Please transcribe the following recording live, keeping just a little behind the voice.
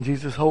In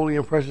Jesus' holy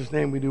and precious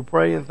name we do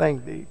pray and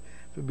thank thee.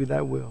 If it be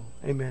thy will.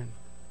 Amen.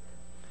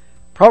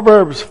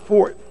 Proverbs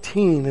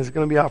 14 is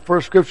going to be our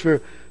first scripture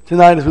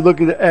tonight as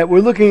we're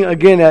looking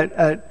again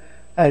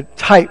at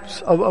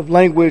types of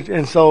language.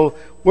 And so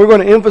we're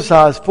going to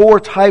emphasize 4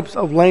 types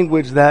of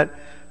language that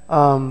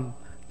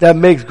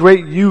makes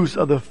great use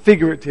of the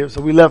figurative.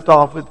 So we left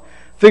off with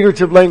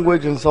figurative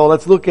language, and so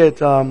let's look at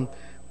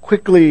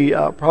quickly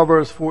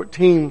Proverbs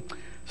 14.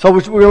 So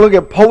we're going to look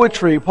at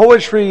poetry.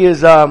 Poetry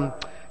is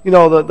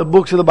the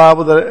books of the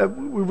Bible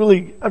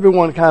that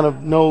everyone kind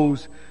of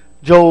knows.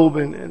 Job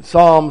and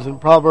Psalms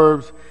and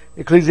Proverbs,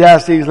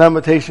 Ecclesiastes,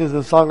 Lamentations,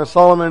 and Song of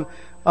Solomon.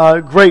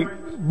 Great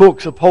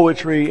books of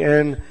poetry,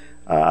 and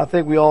I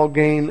think we all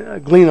glean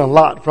a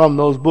lot from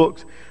those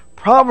books.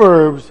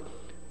 Proverbs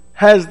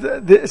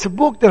it's a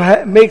book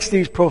that makes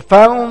these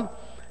profound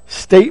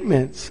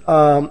statements.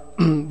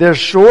 They're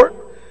short,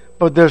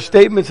 but they're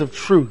statements of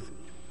truth.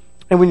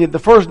 And when the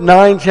first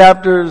 9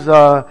 chapters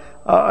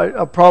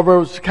of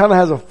Proverbs kind of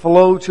has a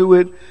flow to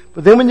it,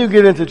 but then when you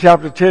get into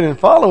chapter 10 and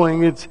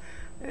following, it's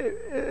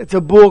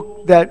a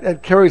book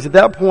that carries at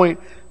that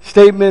point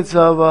statements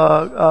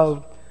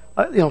of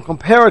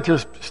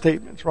comparative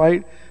statements,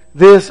 right?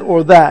 This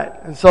or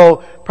that. And so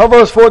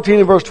Proverbs 14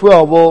 and verse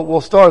 12,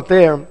 we'll start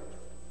there.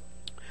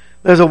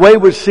 There's a way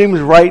which seems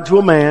right to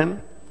a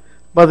man,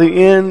 but the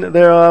end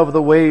thereof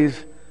the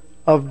ways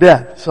of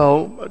death.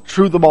 So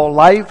truth about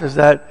life is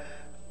that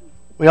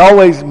we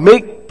always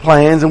make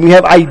plans and we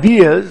have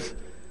ideas,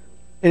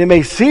 and it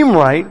may seem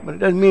right, but it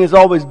doesn't mean it's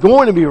always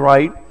going to be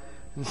right.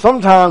 And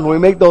sometimes when we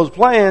make those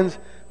plans,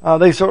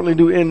 they certainly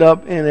do end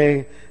up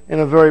in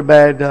a very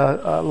bad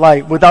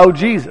light without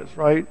Jesus,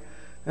 right?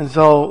 And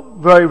so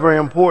very, very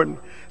important.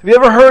 Have you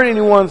ever heard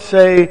anyone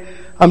say,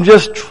 "I'm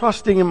just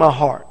trusting in my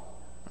heart"?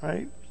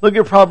 Right? Look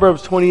at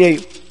Proverbs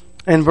 28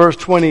 and verse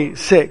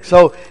 26.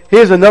 So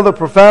here's another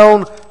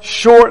profound,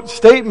 short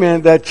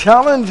statement that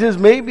challenges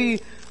maybe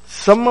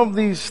some of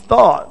these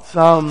thoughts.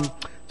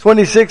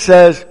 26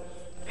 says,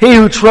 "He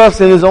who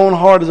trusts in his own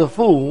heart is a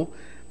fool,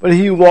 but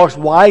he who walks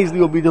wisely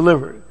will be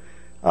delivered."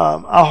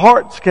 Our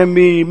hearts can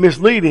be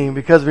misleading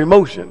because of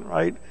emotion,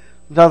 right?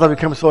 Sometimes I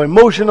become so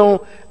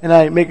emotional and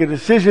I make a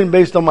decision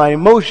based on my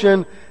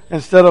emotion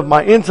instead of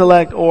my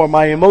intellect, or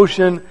my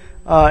emotion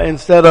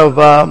instead of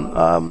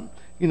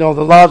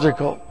the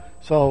logical.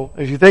 So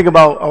as you think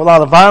about a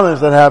lot of violence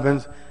that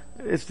happens,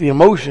 it's the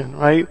emotion,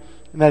 right?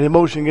 And that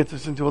emotion gets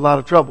us into a lot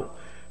of trouble.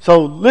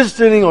 So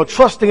listening or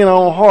trusting in our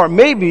own heart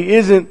maybe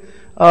isn't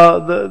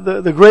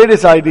the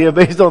greatest idea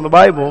based on the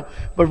Bible,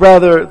 but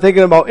rather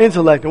thinking about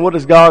intellect and what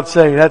does God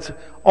say. That's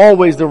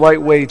always the right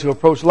way to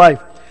approach life.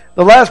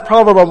 The last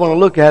proverb I want to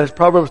look at is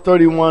Proverbs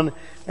 31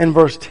 and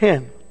verse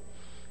 10.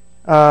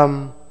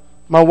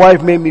 My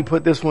wife made me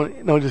put this one.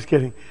 No, just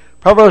kidding.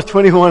 Proverbs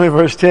 21 and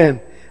verse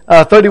 10.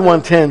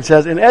 31:10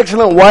 says, "An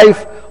excellent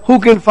wife who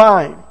can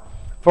find?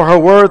 For her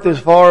worth is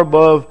far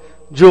above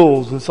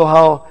jewels." And so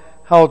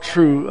how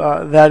true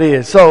that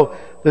is. So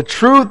the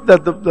truth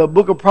that the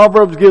book of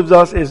Proverbs gives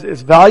us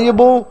is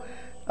valuable,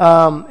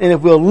 and if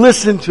we'll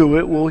listen to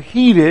it, we'll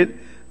heed it,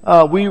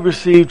 we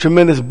receive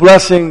tremendous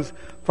blessings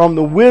from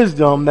the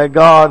wisdom that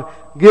God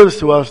gives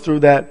to us through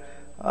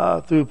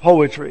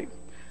poetry.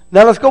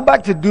 Now let's go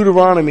back to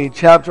Deuteronomy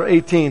chapter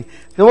 18.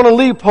 I want to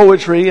leave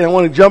poetry and I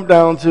want to jump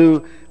down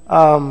to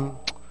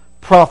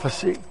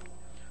prophecy.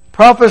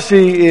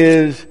 Prophecy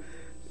is,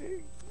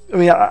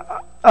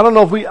 I don't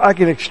know if I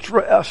can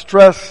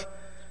stress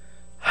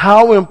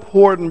how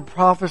important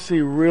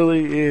prophecy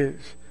really is.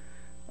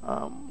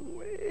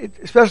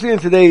 Especially in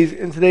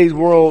today's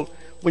world,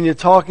 when you're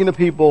talking to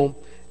people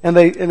and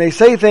they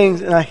say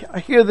things, and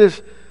I hear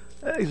this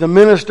as a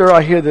minister,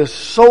 I hear this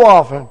so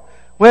often.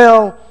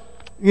 Well,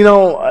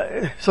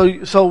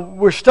 so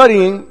we're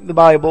studying the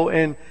Bible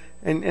and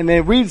they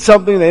read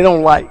something they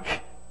don't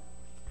like.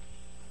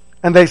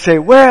 And they say,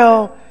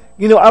 well,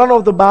 I don't know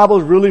if the Bible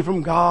is really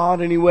from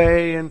God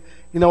anyway, and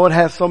it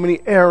has so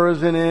many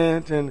errors in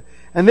it, and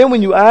then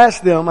when you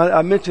ask them,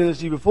 I mentioned this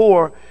to you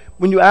before,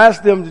 when you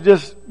ask them to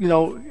just,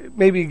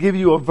 maybe give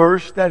you a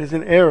verse that is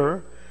in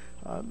error,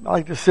 I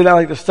like to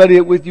study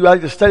it with you. I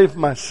like to study it for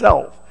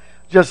myself,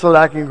 just so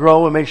that I can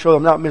grow and make sure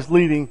I'm not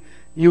misleading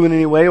you in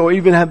any way, or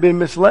even have been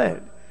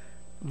misled.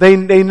 They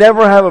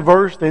never have a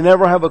verse, they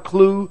never have a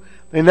clue,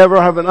 they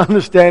never have an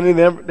understanding,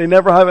 they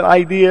never have an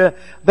idea.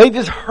 They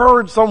just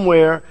heard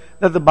somewhere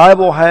that the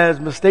Bible has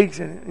mistakes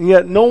in it, and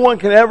yet no one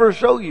can ever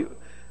show you.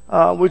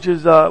 Which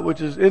is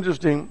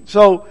interesting.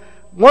 So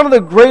one of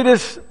the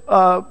greatest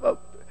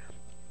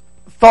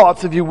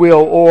thoughts, if you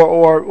will,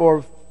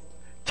 or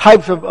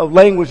types of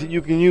language that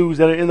you can use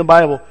that are in the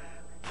Bible,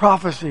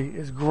 prophecy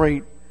is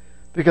great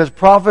because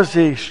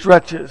prophecy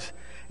stretches.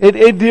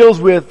 It deals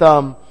with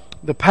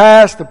the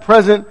past, the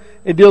present.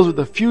 It deals with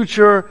the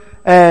future,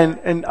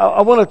 and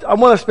I want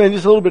to spend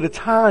just a little bit of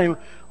time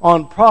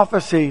on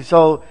prophecy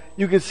so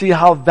you can see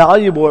how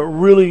valuable it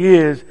really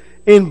is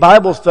in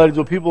Bible studies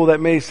with people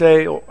that may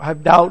say or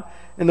have doubt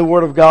in the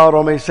Word of God,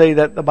 or may say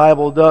that the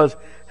Bible does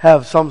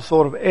have some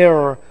sort of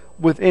error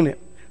within it.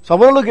 So I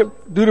want to look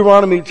at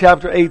Deuteronomy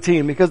chapter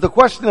 18, because the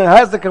question that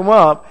has to come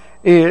up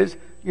is,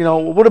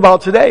 what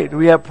about today? Do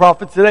we have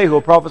prophets today who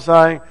are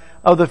prophesying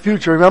of the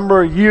future?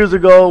 Remember years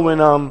ago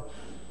when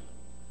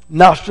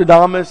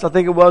Nostradamus, I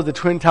think it was, the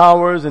Twin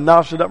Towers and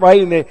Nostradamus,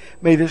 right? And they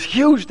made this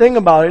huge thing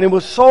about it. And it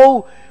was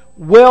so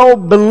well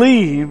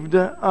believed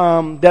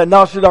that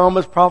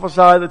Nostradamus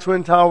prophesied the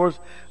Twin Towers,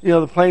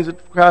 the planes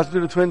that crashed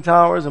through the Twin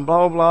Towers and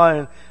blah, blah, blah,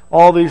 and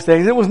all these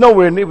things. It was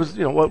nowhere, it was,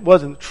 it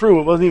wasn't true.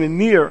 It wasn't even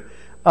near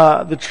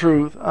the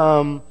truth.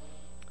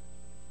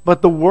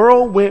 But the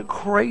world went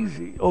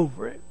crazy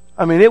over it.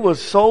 I mean, it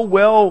was so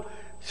well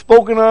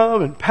spoken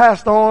of and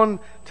passed on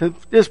to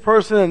this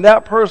person and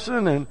that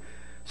person. And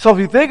so if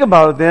you think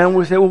about it then,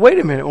 we say, well, wait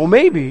a minute. Well,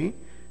 maybe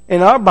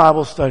in our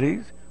Bible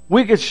studies,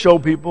 we could show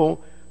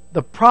people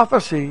the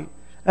prophecy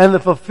and the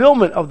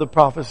fulfillment of the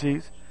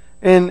prophecies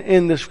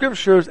in the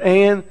scriptures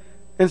and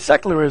in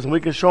secularism.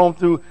 We can show them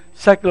through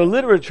secular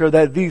literature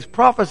that these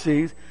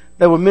prophecies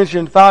that were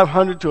mentioned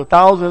 500 to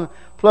 1,000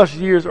 plus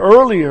years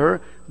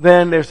earlier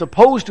than they're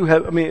supposed to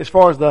have, as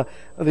far as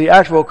the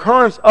actual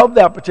occurrence of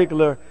that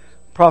particular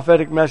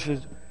prophetic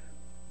message,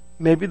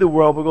 maybe the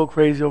world will go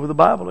crazy over the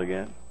Bible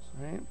again.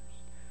 Right?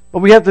 But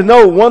we have to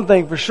know one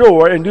thing for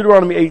sure. In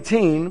Deuteronomy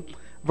 18,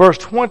 verse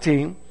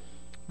 20,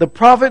 the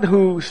prophet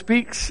who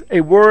speaks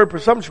a word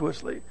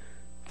presumptuously,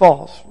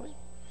 falsely,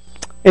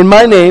 in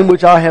my name,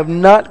 which I have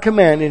not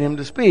commanded him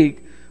to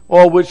speak,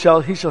 or which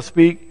he shall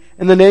speak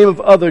in the name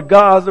of other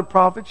gods, the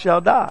prophet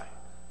shall die.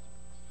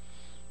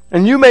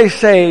 And you may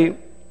say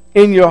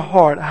in your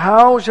heart,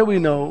 how shall we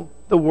know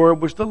the word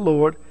which the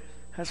Lord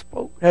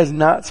has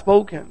not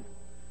spoken?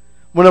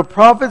 When a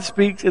prophet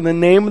speaks in the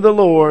name of the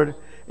Lord,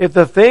 if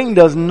the thing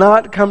does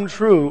not come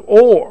true,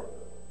 or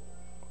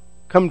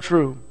come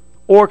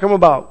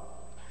about,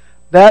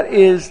 that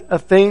is a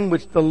thing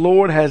which the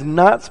Lord has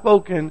not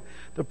spoken.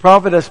 The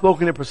prophet has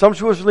spoken it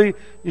presumptuously.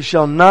 You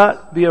shall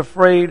not be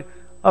afraid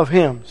of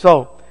him.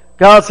 So,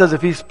 God says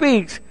if he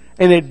speaks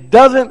and it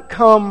doesn't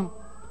come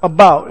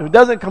about, if it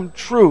doesn't come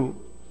true,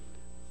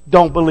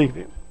 don't believe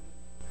him.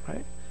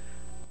 Right?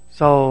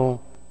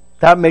 So,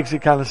 that makes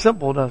it kind of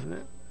simple, doesn't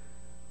it?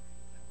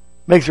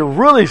 Makes it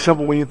really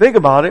simple when you think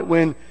about it.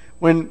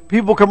 When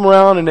people come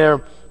around and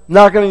they're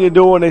knocking on your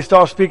door and they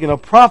start speaking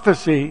of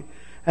prophecy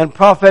and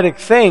prophetic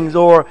things,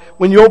 or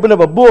when you open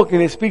up a book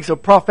and it speaks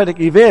of prophetic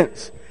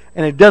events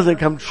and it doesn't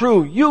come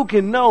true, you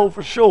can know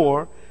for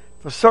sure,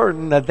 for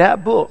certain,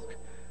 that book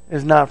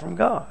is not from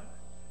God.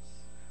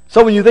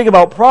 So when you think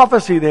about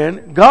prophecy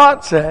then,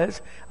 God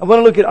says, I want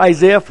to look at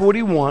Isaiah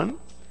 41.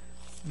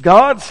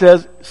 God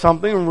says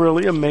something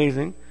really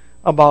amazing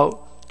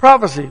about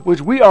prophecy, which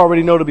we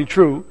already know to be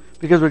true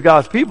because we're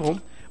God's people.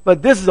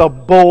 But this is a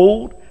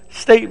bold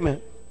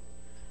statement.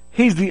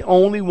 He's the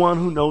only one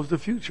who knows the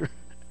future.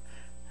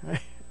 Right?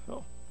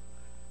 So,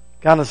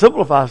 kind of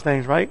simplifies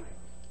things, right?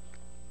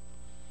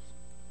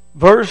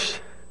 Verse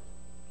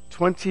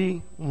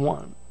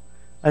 21.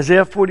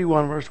 Isaiah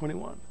 41, verse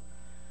 21.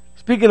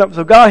 Speaking of,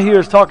 so God here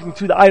is talking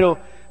to the idol,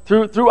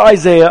 through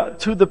Isaiah,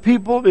 to the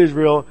people of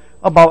Israel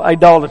about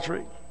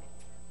idolatry.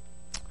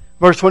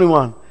 Verse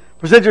 21.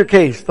 Present your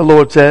case, the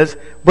Lord says.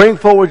 Bring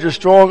forward your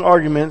strong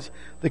arguments.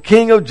 The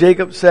King of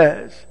Jacob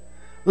says,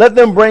 let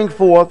them bring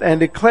forth and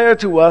declare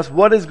to us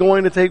what is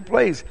going to take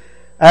place.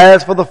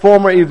 As for the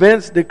former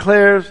events,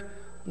 declares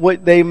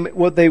what they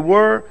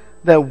were,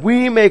 that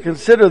we may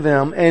consider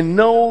them and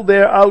know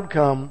their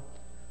outcome,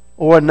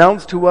 or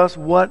announce to us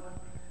what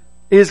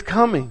is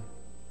coming.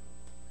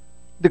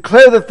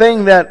 Declare the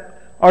things that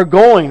are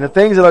going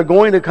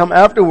to come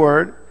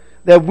afterward,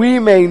 that we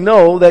may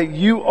know that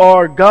you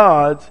are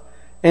gods,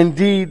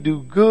 indeed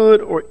do good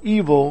or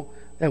evil,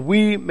 that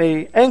we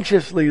may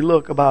anxiously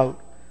look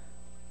about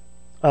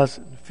us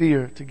in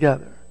fear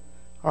together.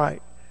 All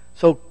right.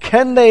 So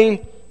can an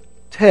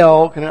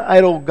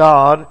idol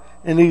god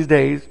in these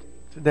days,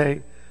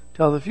 today,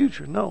 tell the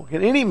future? No.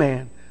 Can any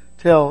man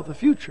tell the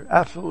future?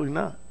 Absolutely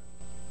not.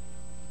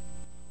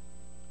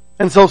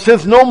 And so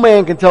since no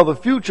man can tell the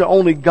future,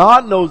 only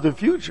God knows the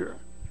future,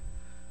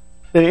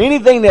 then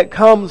anything that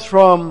comes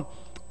from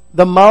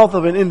the mouth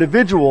of an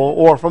individual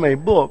or from a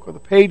book or the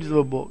pages of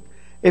a book,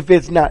 if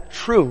it's not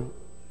true,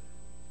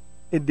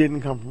 it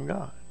didn't come from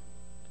God.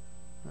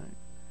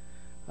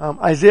 Right?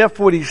 Isaiah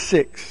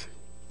 46.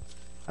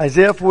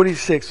 Isaiah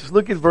 46. Let's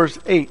look at verse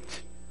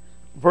 8.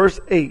 Verse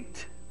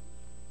 8.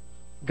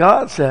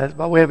 God says,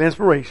 by way of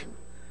inspiration,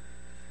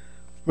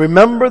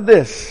 remember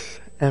this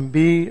and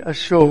be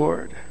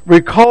assured.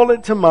 Recall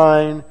it to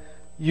mind,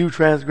 you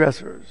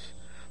transgressors.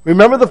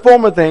 Remember the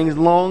former things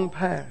long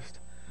past.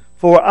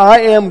 For I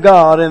am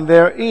God and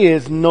there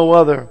is no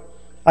other.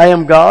 I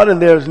am God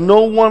and there is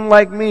no one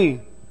like me.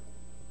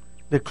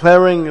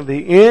 Declaring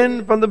the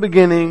end from the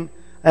beginning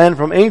and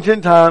from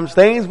ancient times,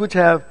 things which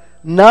have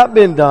not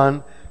been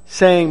done,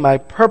 saying my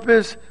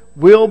purpose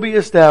will be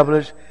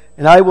established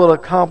and I will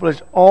accomplish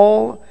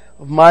all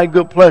of my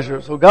good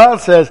pleasure. So God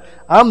says,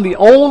 I'm the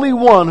only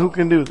one who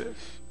can do this.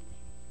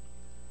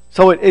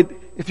 So it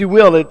if you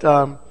will,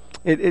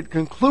 it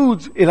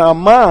concludes in our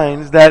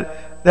minds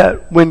that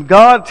that when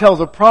God tells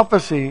a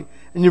prophecy,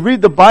 and you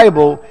read the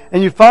Bible,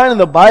 and you find in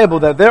the Bible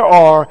that there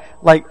are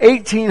like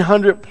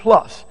 1,800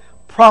 plus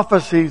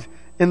prophecies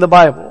in the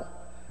Bible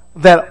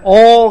that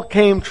all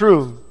came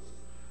true.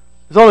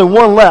 There's only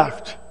one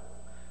left,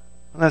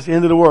 and that's the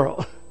end of the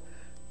world.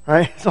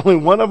 Right? There's only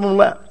one of them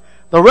left.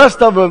 The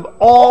rest of them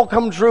all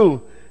come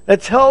true.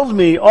 That tells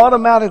me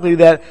automatically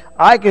that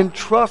I can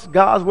trust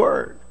God's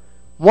Word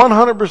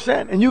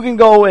 100%. And you can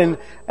go and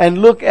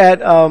look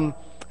at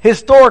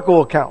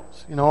historical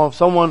accounts. You know, if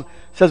someone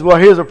says, well,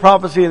 here's a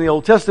prophecy in the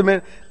Old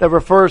Testament that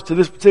refers to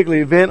this particular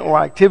event or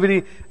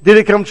activity, did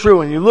it come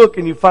true? And you look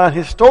and you find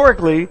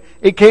historically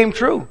it came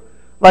true.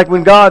 Like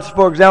when God,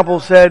 for example,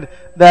 said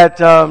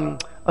that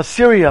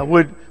Assyria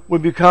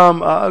would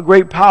become a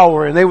great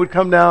power and they would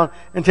come down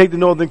and take the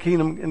northern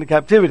kingdom into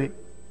captivity.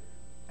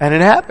 And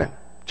it happened,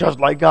 just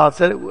like God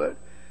said it would.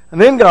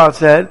 And then God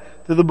said,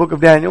 through the book of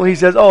Daniel, He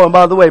says, oh, and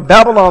by the way,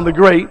 Babylon the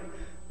Great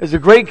is a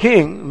great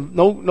king,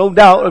 no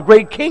doubt, a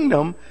great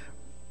kingdom,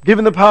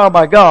 given the power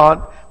by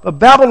God, but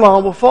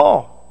Babylon will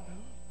fall.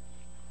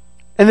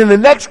 And then the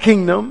next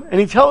kingdom, and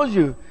He tells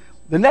you,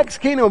 the next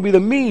kingdom will be the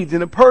Medes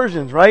and the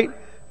Persians, right?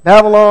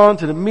 Babylon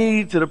to the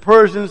Medes, to the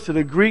Persians, to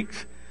the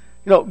Greeks.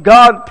 You know,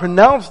 God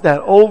pronounced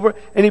that over,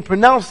 and He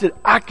pronounced it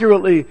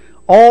accurately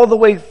all the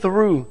way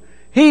through.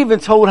 He even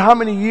told how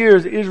many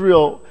years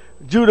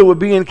Judah would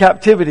be in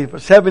captivity for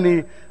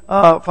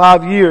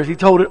 75 years. He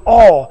told it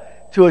all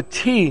to a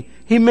T.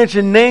 He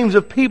mentioned names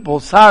of people.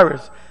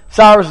 Cyrus.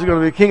 Cyrus is going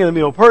to be king of the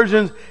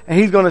Medo-Persians, and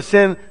he's going to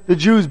send the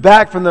Jews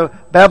back from the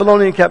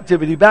Babylonian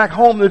captivity, back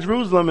home to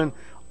Jerusalem, and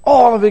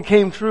all of it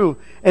came true.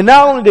 And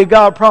not only did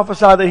God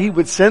prophesy that He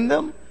would send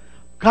them,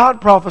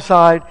 God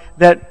prophesied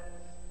that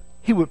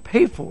He would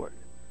pay for it.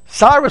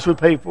 Cyrus would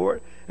pay for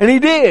it. And He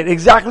did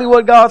exactly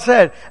what God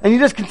said. And you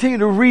just continue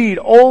to read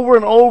over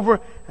and over,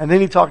 and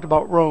then He talked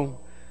about Rome.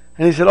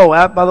 And He said, oh,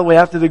 by the way,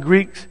 after the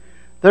Greeks,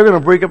 they're going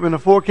to break up into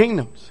 4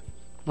 kingdoms,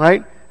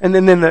 right? And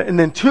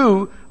then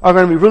 2 are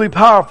going to be really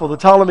powerful, the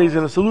Ptolemies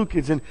and the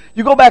Seleucids. And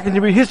you go back and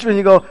you read history and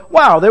you go,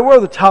 wow, there were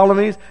the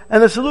Ptolemies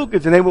and the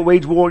Seleucids, and they would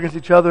wage war against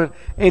each other, and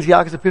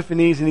Antiochus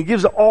Epiphanes, and he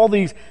gives all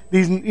these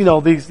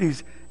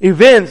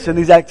events and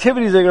these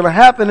activities that are going to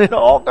happen, and it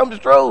all comes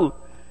true.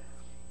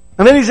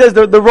 And then he says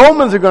the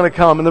Romans are going to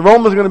come, and the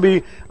Romans are going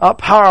to be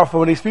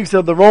powerful, and he speaks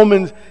of the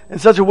Romans in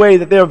such a way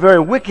that they are very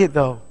wicked,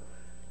 though.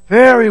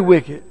 Very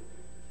wicked.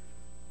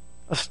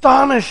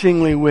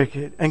 Astonishingly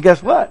wicked. And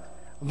guess what?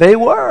 They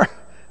were.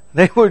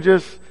 They were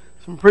just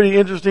some pretty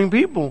interesting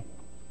people.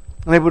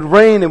 And they would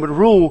reign, they would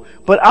rule.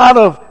 But out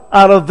of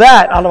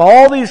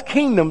all these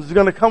kingdoms, is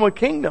going to come a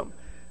kingdom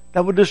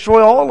that would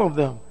destroy all of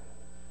them.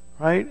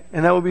 Right?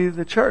 And that would be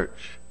the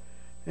church.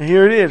 And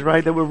here it is,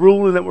 right? That would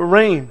rule and that would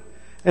reign.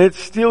 And it's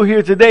still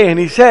here today. And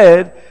He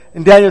said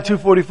in Daniel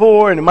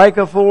 2:44 and in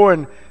Micah 4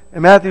 and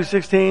in Matthew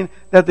 16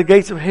 that the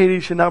gates of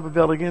Hades should not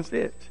prevail against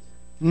it.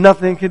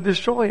 Nothing can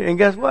destroy it. And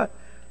guess what?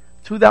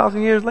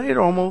 2,000 years later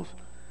almost,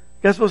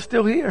 guess what's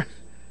still here?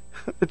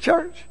 The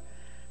church.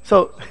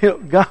 So,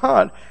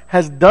 God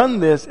has done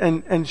this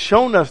and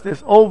shown us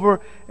this over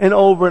and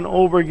over and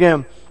over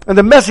again. And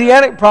the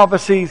Messianic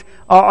prophecies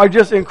are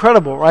just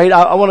incredible, right?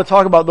 I want to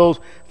talk about those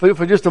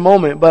for just a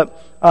moment.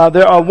 But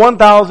there are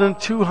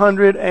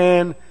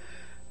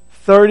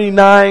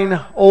 1,239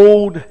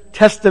 Old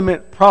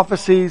Testament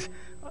prophecies,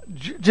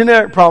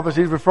 generic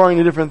prophecies referring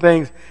to different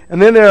things.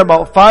 And then there are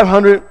about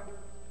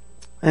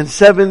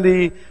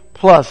 570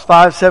 plus,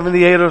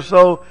 578 or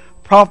so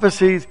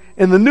prophecies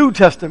in the New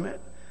Testament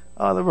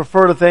that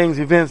refer to things,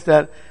 events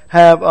that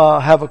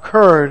have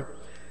occurred.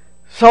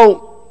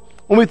 So,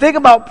 when we think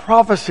about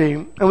prophecy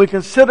and we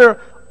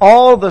consider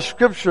all the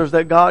scriptures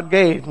that God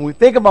gave, when we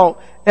think about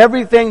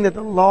everything that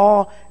the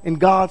law and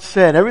God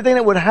said, everything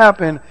that would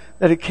happen,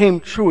 that it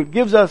came true, it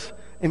gives us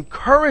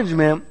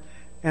encouragement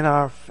in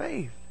our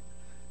faith.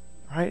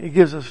 Right? It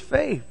gives us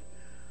faith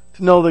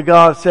to know that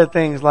God said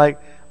things like,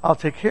 I'll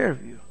take care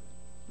of you.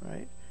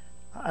 Right?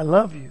 I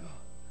love you.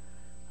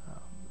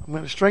 I'm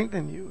going to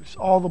strengthen you. It's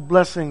all the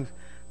blessings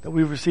that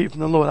we've received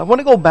from the Lord. I want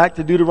to go back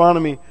to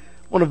Deuteronomy. I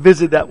want to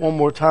visit that one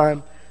more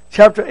time.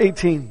 Chapter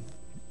 18.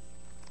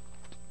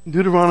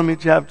 Deuteronomy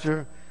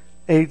chapter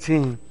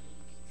 18.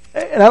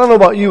 And I don't know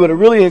about you, but it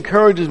really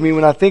encourages me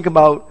when I think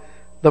about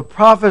the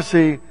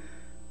prophecy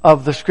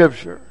of the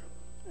Scripture.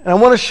 And I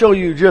want to show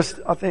you just,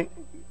 I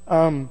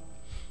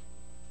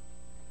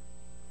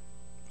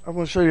want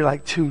to show you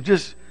like two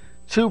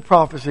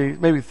prophecies,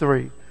 maybe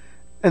 3,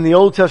 in the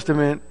Old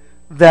Testament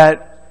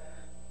that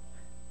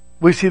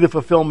we see the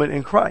fulfillment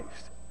in Christ.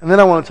 And then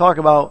I want to talk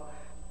about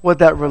what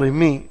that really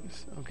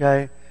means,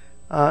 okay?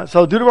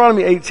 So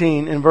Deuteronomy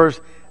 18 in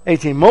verse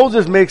 18.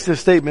 Moses makes this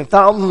statement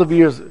thousands of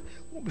years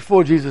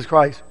before Jesus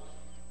Christ.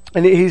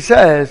 And he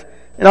says,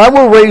 and I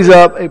will raise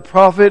up a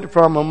prophet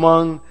from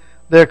among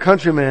their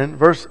countrymen,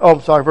 verse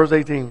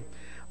 18,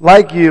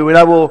 like you, and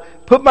I will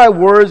put my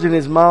words in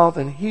his mouth,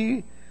 and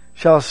he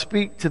shall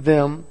speak to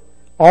them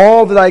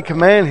all that I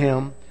command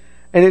him,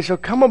 and it shall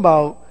come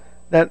about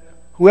that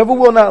whoever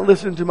will not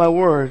listen to my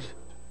words,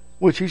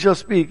 which he shall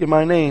speak in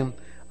my name,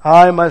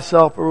 I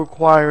myself will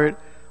require it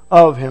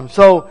of him.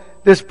 So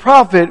this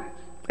prophet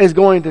is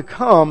going to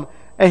come,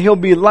 and he'll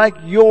be like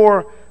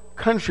your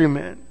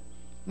countrymen.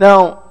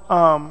 Now,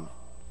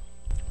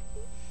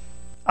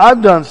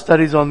 I've done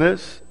studies on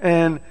this,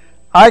 and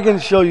I can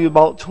show you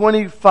about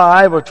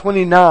 25 or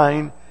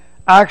 29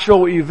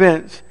 actual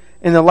events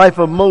in the life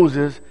of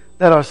Moses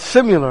that are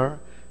similar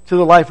to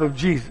the life of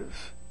Jesus.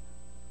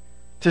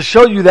 To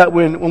show you that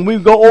when we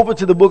go over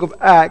to the book of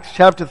Acts,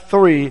 chapter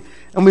 3,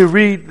 and we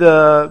read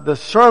the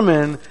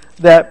sermon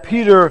that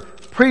Peter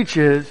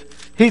preaches,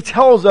 he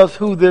tells us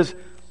who this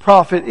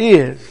prophet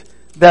is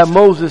that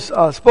Moses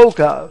spoke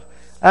of.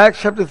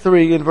 Acts chapter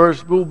 3,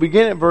 we'll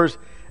begin at verse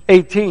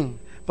 18.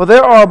 But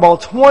there are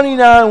about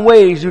 29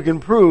 ways you can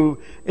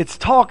prove it's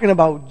talking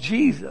about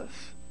Jesus.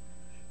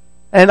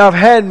 And I've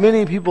had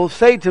many people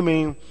say to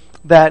me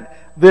that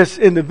this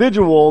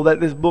individual that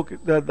this book,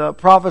 that the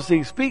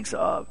prophecy speaks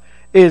of,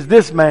 is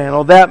this man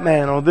or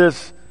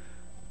this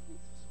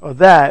or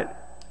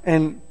that,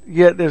 and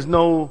yet there's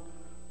no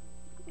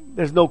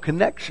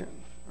connection,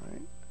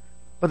 right?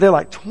 But there are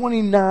like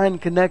 29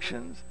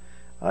 connections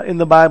in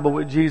the Bible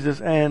with Jesus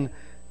and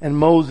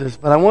Moses.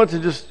 But I want to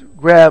just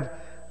grab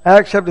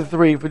Acts chapter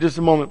 3 for just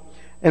a moment.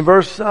 And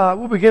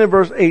we'll begin at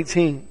verse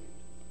 18.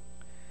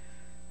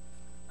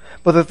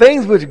 But the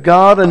things which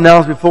God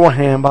announced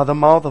beforehand by the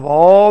mouth of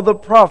all the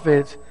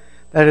prophets,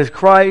 that his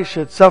Christ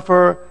should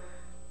suffer,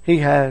 he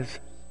has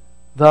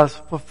thus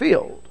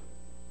fulfilled.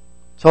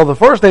 So the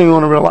first thing we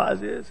want to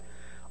realize is,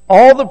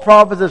 all the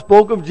prophets that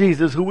spoke of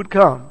Jesus who would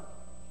come,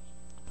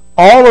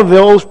 all of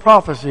those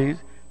prophecies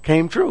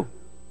came true,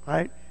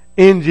 right?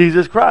 In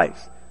Jesus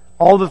Christ.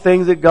 All the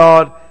things that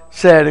God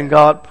said and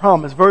God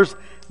promised. Verse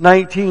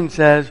 19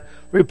 says,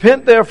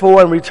 repent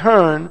therefore and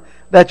return,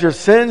 that your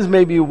sins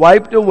may be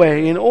wiped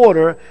away, in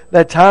order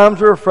that times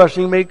of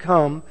refreshing may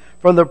come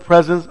from the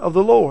presence of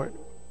the Lord,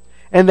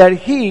 and that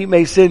he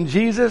may send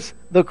Jesus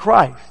the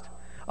Christ,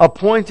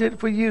 appointed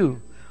for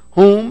you,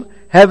 whom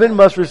heaven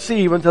must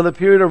receive until the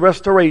period of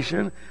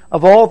restoration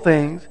of all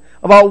things,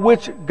 about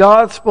which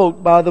God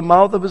spoke by the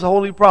mouth of his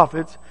holy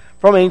prophets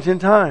from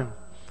ancient time.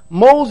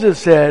 Moses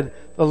said,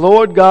 the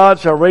Lord God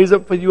shall raise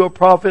up for you a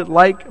prophet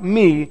like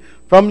me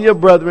from your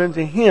brethren.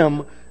 To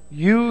him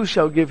you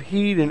shall give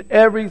heed in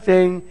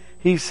everything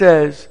he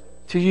says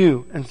to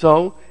you. And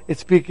so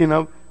it's speaking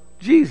of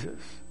Jesus,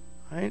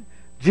 right?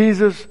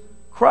 Jesus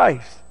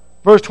Christ.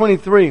 Verse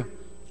 23,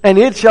 and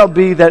it shall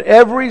be that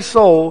every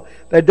soul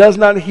that does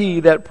not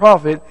heed that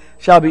prophet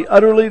shall be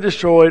utterly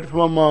destroyed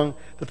from among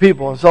the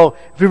people. And so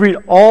if you read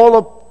all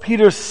of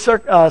Peter's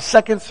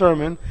second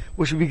sermon,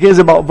 which begins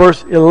about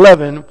verse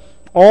 11,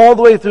 all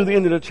the way through the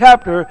end of the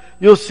chapter,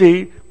 you'll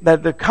see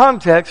that the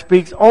context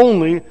speaks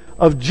only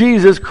of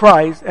Jesus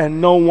Christ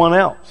and no one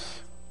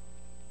else.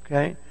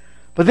 Okay?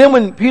 But then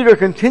when Peter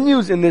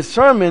continues in this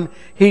sermon,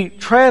 he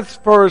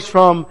transfers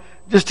from,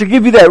 just to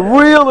give you that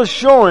real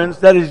assurance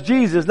that it's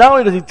Jesus. Not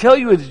only does he tell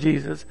you it's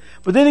Jesus,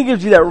 but then he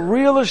gives you that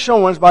real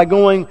assurance by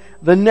going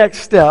the next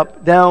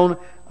step down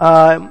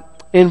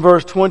in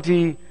verse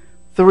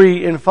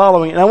 23 and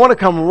following. And I want to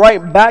come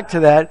right back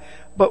to that.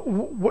 But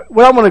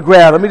what I'm going to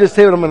grab, let me just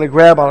say what I'm going to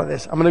grab out of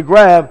this. I'm going to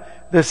grab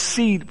the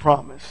seed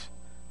promise.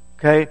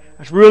 Okay?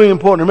 That's really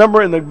important.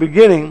 Remember in the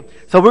beginning,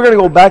 so we're going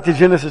to go back to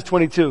Genesis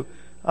 22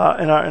 in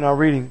our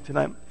reading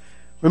tonight.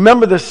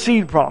 Remember the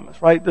seed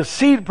promise, right? The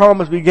seed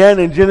promise began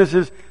in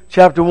Genesis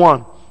chapter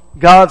 1.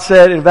 God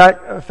said, in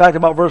fact,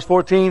 about verse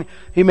 14,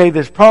 he made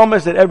this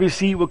promise that every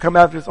seed would come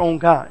after its own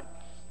kind.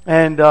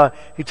 And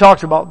he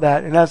talks about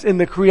that, and that's in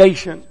the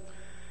creation.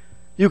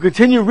 You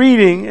continue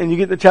reading, and you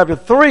get to chapter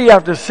 3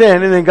 after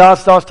sin, and then God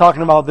starts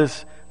talking about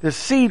this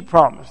seed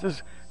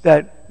promise.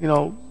 That,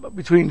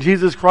 between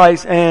Jesus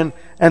Christ and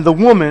the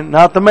woman,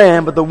 not the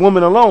man, but the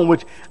woman alone,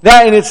 which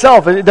that in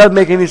itself, it doesn't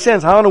make any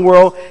sense. How in the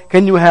world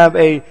can you have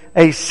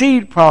a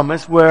seed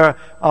promise where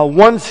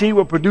one seed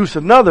will produce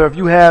another if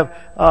you have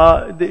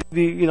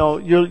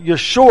you're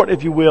short,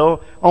 if you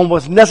will, on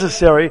what's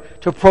necessary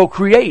to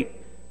procreate,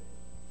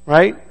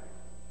 right?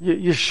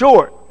 You're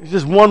short. It's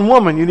just one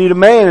woman. You need a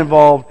man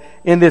involved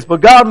in this. But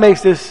God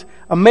makes this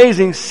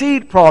amazing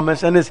seed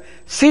promise, and this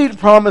seed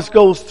promise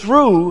goes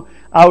through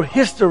our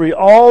history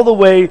all the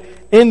way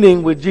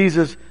ending with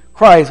Jesus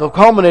Christ, or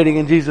culminating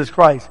in Jesus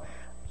Christ.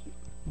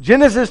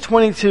 Genesis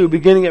 22,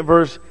 beginning at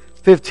verse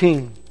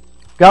 15.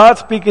 God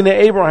speaking to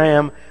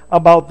Abraham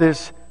about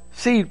this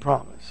seed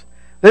promise.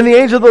 Then the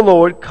angel of the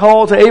Lord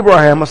called to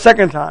Abraham a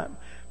second time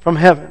from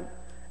heaven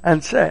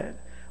and said,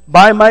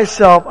 by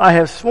myself I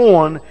have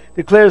sworn,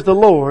 declares the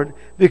Lord,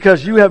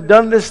 because you have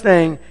done this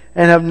thing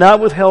and have not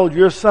withheld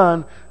your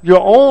son,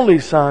 your only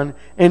son.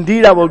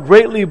 Indeed, I will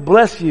greatly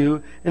bless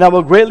you, and I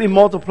will greatly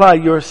multiply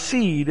your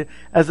seed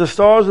as the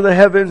stars of the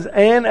heavens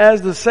and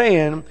as the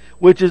sand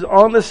which is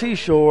on the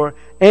seashore,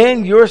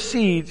 and your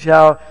seed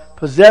shall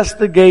possess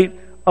the gate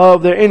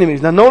of their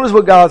enemies. Now notice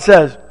what God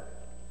says.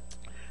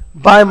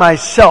 By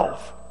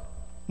myself,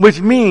 which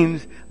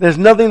means there's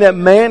nothing that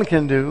man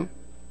can do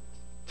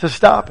to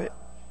stop it.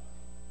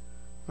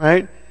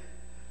 Right?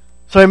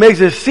 So he makes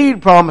this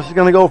seed promise. It's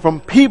going to go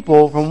from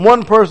people, from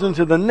one person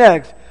to the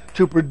next,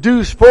 to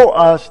produce for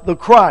us the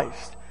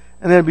Christ.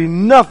 And there'd be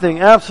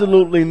nothing,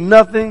 absolutely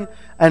nothing,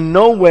 and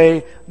no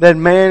way that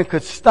man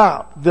could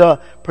stop the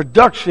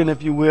production,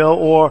 if you will,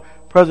 or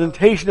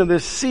presentation of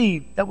this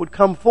seed that would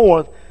come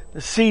forth.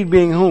 The seed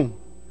being whom?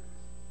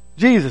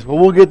 Jesus. Well,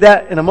 we'll get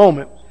that in a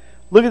moment.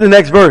 Look at the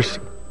next verse.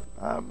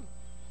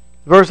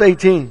 Verse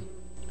 18.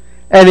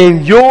 And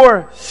in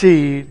your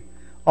seed,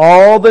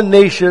 all the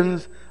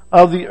nations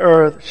of the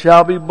earth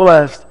shall be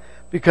blessed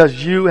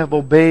because you have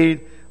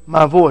obeyed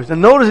my voice. And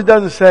notice it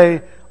doesn't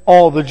say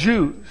all the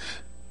Jews.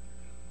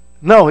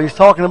 No, he's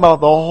talking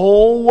about the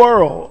whole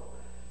world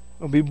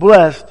will be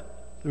blessed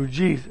through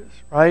Jesus,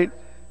 right?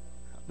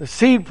 The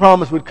seed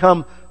promise would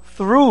come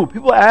through.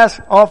 People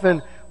ask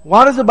often,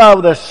 why does the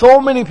Bible, there's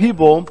so many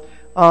people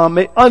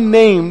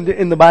unnamed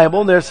in the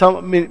Bible. There's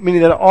many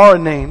that are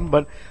named,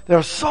 but there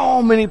are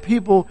so many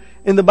people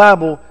in the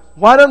Bible.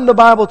 Why doesn't the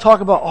Bible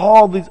talk about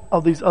all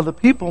these other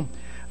people?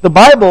 The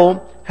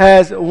Bible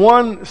has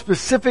one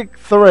specific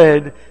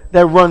thread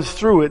that runs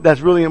through it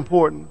that's really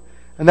important,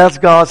 and that's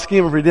God's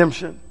scheme of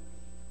redemption,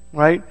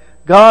 right?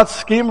 God's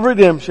scheme of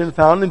redemption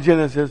found in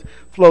Genesis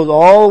flows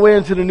all the way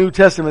into the New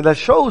Testament. That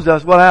shows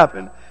us what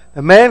happened.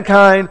 That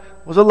mankind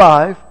was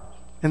alive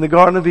in the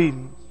Garden of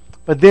Eden,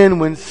 but then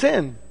when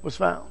sin was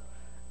found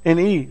in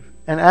Eve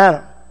and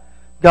Adam,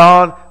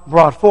 God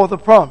brought forth a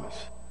promise.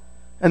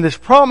 And this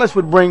promise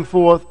would bring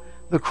forth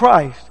the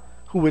Christ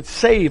who would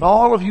save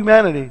all of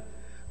humanity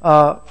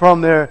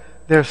from their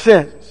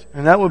sins.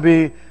 And that would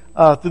be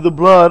through the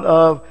blood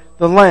of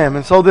the Lamb.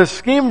 And so this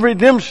scheme of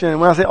redemption,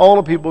 when I say all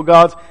the people,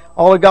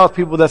 all of God's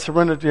people that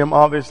surrendered to Him,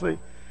 obviously,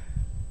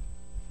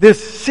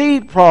 this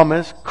seed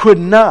promise could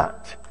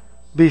not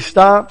be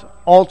stopped,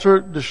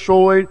 altered,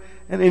 destroyed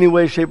in any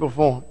way, shape, or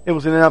form. It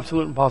was an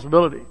absolute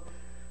impossibility.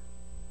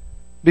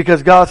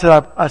 Because God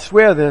said, I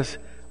swear this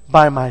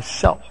by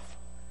myself.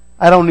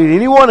 I don't need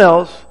anyone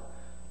else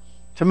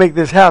to make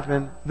this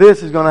happen.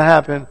 This is going to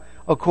happen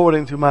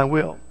according to my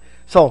will.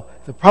 So,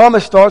 the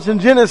promise starts in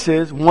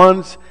Genesis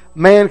once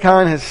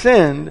mankind has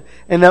sinned.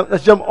 And now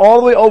let's jump all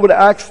the way over to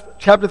Acts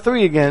chapter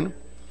 3 again.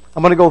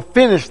 I'm going to go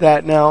finish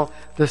that now,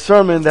 the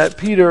sermon that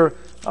Peter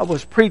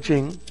was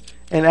preaching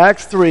in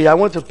Acts 3. I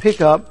want to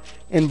pick up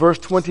in verse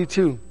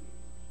 22.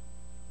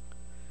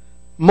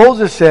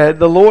 Moses said,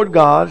 the Lord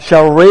God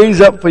shall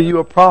raise up for you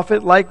a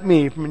prophet like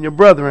me from your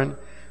brethren.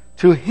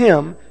 To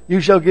him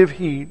you shall give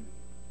heed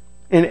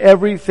in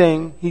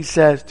everything he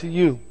says to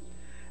you.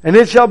 And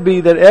it shall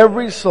be that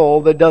every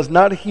soul that does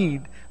not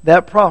heed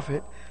that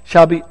prophet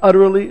shall be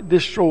utterly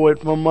destroyed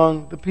from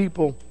among the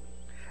people.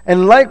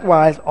 And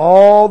likewise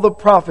all the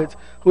prophets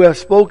who have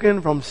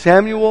spoken from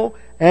Samuel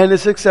and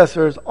his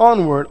successors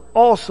onward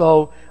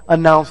also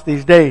announce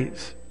these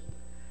days.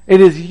 It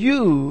is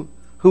you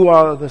who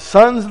are the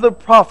sons of the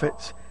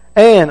prophets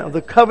and of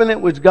the covenant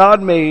which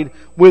God made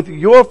with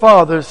your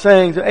fathers,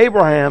 saying to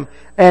Abraham,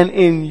 and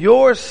in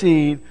your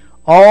seed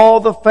all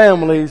the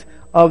families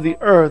of the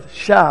earth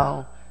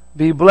shall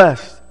be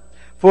blessed.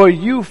 For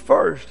you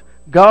first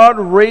God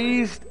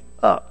raised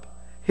up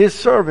his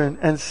servant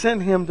and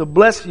sent him to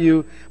bless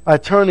you by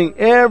turning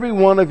every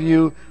one of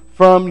you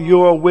from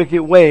your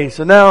wicked ways.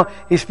 So now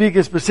he's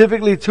speaking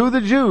specifically to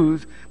the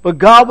Jews, but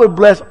God would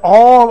bless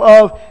all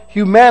of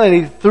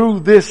humanity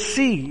through this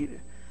seed.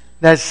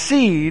 That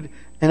seed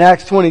in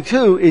Acts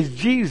 22 is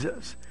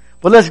Jesus.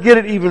 But let's get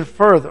it even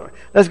further.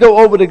 Let's go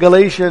over to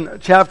Galatians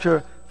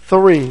chapter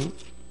 3.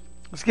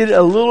 Let's get it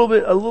a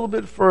little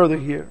bit further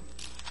here.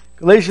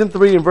 Galatians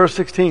 3 and verse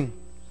 16.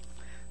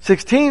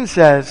 16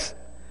 says,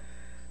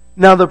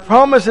 now the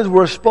promises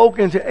were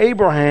spoken to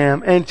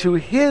Abraham and to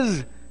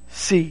his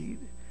seed.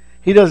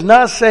 He does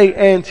not say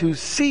and to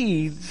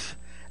seeds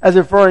as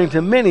referring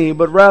to many,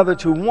 but rather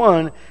to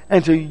one,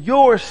 and to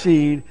your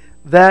seed,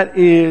 that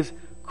is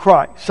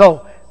Christ.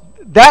 So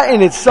that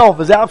in itself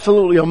is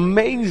absolutely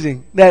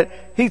amazing that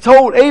he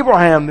told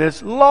Abraham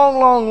this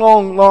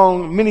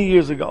long, many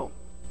years ago.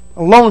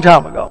 A long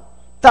time ago.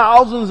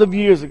 Thousands of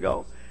years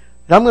ago.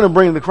 That I'm going to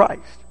bring the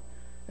Christ.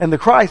 And the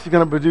Christ is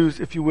going to produce,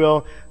 if you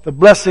will, the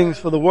blessings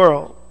for the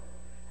world.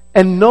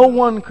 And no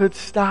one could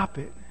stop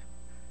it.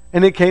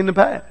 And it came to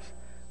pass.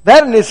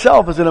 That in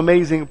itself is an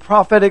amazing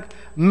prophetic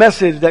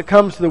message that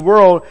comes to the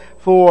world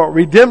for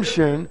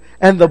redemption.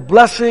 And the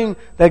blessing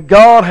that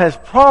God has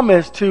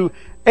promised to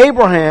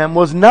Abraham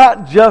was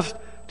not just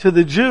to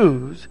the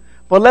Jews.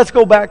 But let's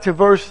go back to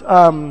verse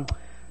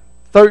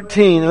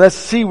 13 and let's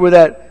see where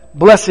that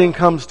blessing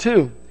comes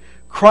to.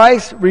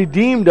 Christ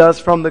redeemed us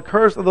from the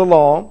curse of the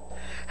law,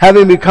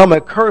 having become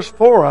a curse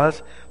for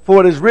us.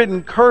 For it is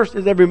written, cursed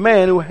is every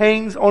man who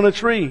hangs on a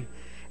tree,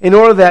 in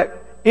order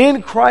that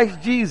in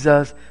Christ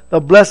Jesus the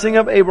blessing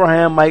of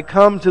Abraham might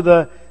come to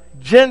the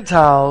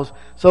Gentiles,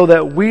 so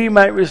that we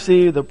might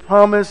receive the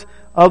promise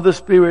of the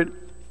Spirit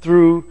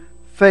through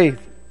faith.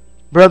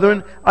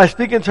 Brethren, I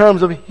speak in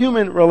terms of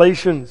human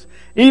relations.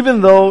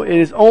 Even though it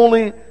is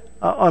only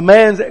a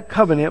man's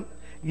covenant,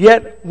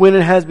 yet when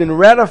it has been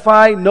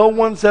ratified, no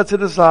one sets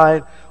it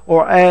aside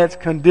or adds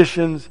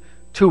conditions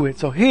to it.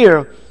 So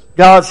here,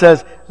 God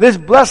says, this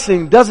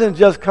blessing doesn't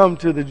just come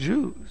to the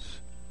Jews,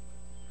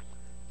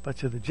 but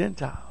to the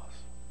Gentiles,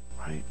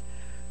 right?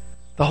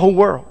 The whole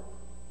world.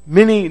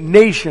 Many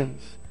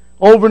nations,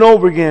 over and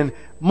over again,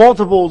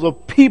 multiples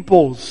of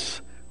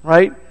peoples,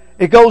 right?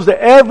 It goes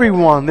to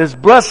everyone. This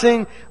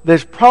blessing,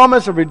 this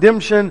promise of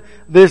redemption,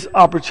 this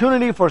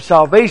opportunity for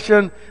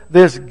salvation,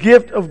 this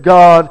gift of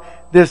God,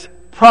 this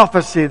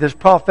prophecy, this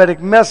prophetic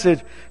message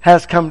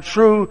has come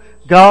true.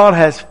 God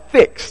has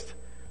fixed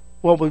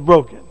what was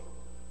broken,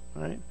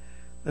 right?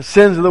 The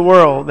sins of the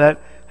world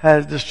that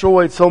has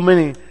destroyed so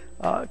many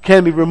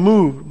can be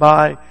removed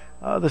by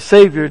the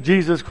Savior,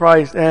 Jesus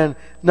Christ, and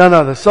none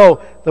other.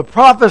 So the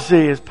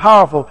prophecy is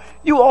powerful.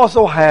 You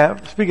also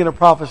have, speaking of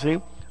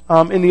prophecy,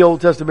 in the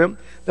Old Testament,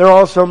 there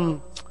are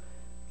some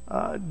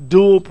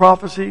dual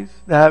prophecies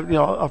that have,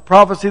 a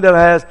prophecy that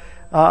has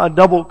a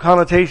double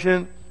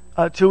connotation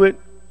to it.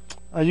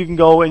 You can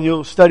go and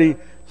you'll study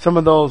some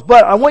of those.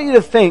 But I want you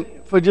to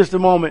think for just a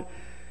moment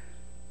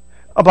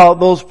about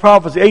those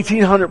prophecies,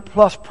 1,800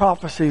 plus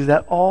prophecies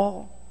that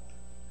all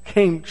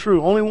came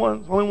true. Only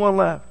one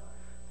left,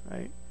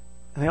 right?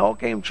 And they all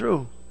came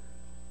true.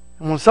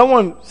 And when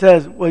someone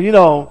says,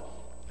 well,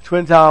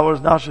 Twin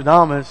Towers,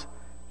 Nostradamus,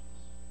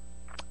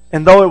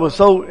 and though it was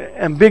so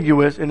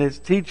ambiguous in its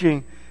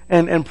teaching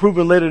and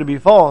proven later to be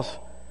false,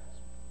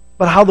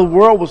 but how the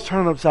world was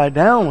turned upside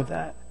down with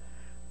that.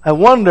 I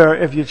wonder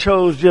if you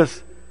chose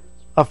just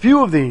a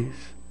few of these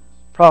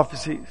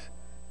prophecies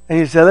and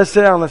you said, let's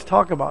sit down and let's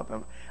talk about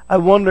them. I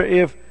wonder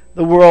if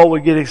the world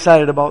would get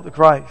excited about the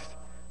Christ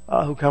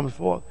who comes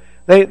forth.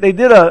 They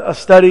did a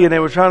study and they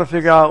were trying to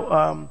figure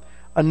out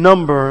a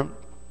number.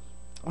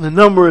 The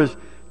number is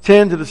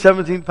 10 to the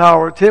 17th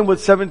power, 10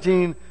 with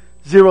 17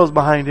 zeros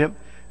behind it,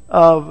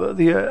 of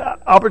the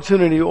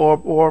opportunity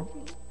or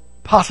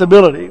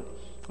possibility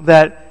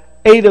that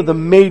 8 of the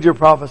major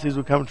prophecies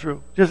would come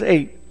true. Just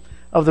 8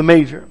 of the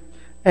major.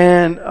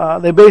 And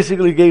they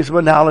basically gave some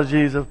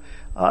analogies of,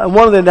 and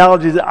one of the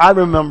analogies that I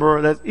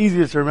remember, that's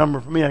easiest to remember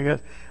for me, I guess,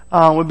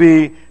 would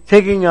be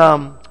taking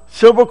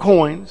silver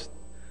coins,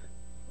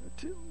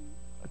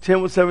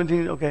 10 with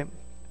 17, okay,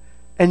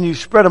 and you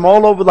spread them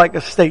all over like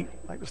a state,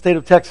 like the state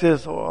of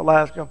Texas or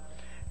Alaska.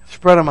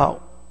 Spread them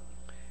out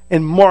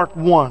and mark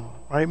one,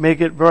 right?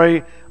 Make it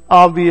very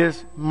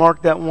obvious,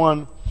 mark that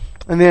one,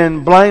 and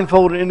then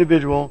blindfold an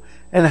individual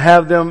and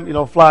have them,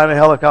 fly in a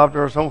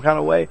helicopter or some kind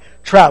of way,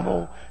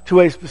 travel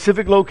to a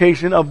specific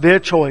location of their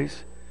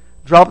choice,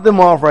 drop them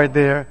off right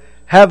there,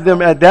 have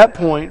them at that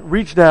point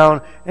reach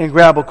down and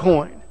grab a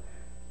coin.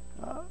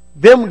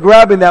 Them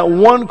grabbing that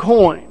one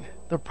coin,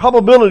 the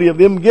probability of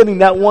them getting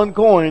that one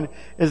coin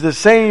is the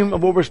same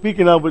of what we're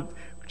speaking of with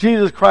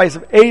Jesus Christ,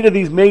 of 8 of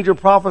these major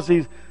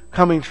prophecies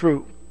coming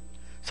true.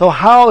 So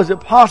how is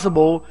it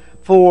possible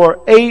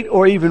for 8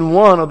 or even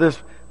one of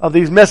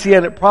these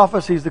messianic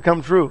prophecies to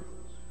come true?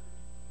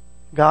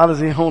 God is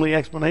the only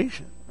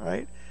explanation,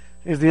 right?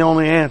 Is the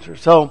only answer.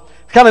 So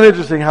it's kind of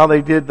interesting how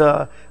they did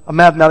a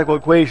mathematical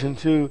equation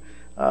to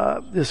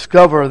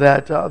discover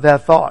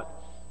that thought.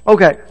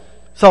 Okay,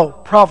 so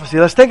prophecy.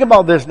 Let's think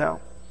about this now.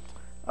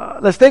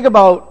 Let's think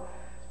about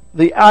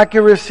the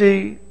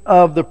accuracy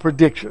of the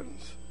predictions.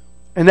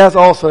 And that's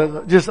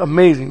also just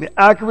amazing. The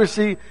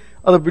accuracy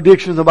of the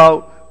predictions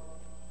about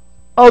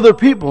other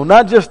people,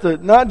 not just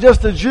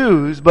the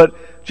Jews, but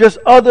just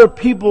other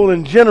people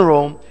in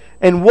general,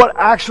 and what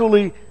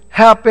actually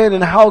happened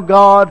and how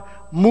God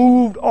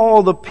moved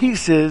all the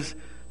pieces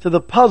to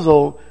the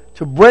puzzle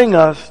to bring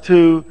us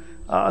to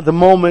the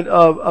moment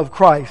of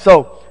Christ.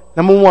 So,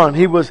 number one,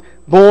 he was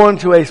born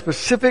to a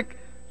specific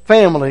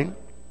family,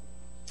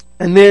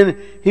 and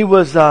then he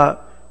was to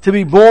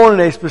be born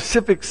in a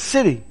specific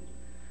city,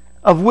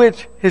 of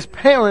which his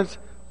parents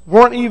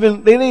they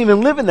didn't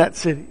even live in that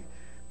city.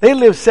 They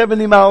lived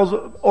 70 miles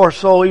or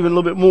so, even a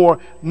little bit more,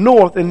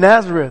 north in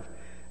Nazareth.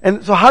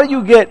 And so how do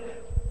you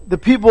get the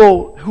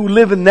people who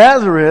live in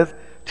Nazareth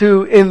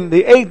to, in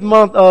the 8th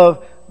month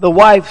of the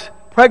wife's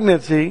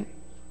pregnancy,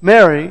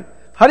 Mary,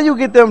 how do you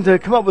get them to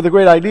come up with a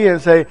great idea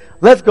and say,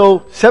 let's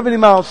go 70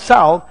 miles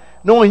south,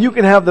 knowing you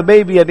can have the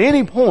baby at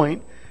any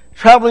point,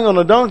 traveling on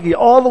a donkey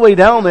all the way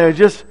down there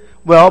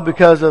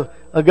because of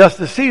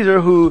Augustus Caesar,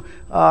 who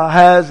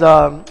has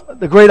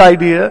the great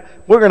idea,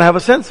 we're going to have a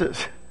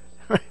census.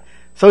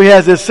 So he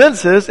has this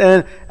census,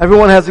 and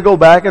everyone has to go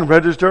back and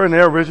register in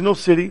their original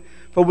city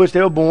for which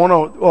they were born,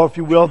 or if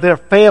you will, their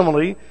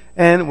family.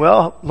 And,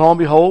 lo and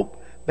behold,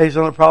 based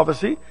on the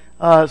prophecy,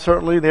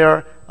 certainly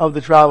they're of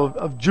the tribe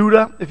of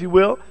Judah, if you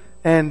will.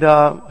 And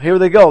here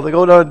they go. They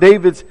go to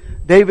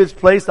David's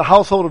place, the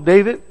household of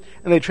David,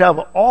 and they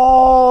travel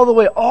all the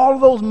way, all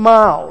of those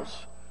miles,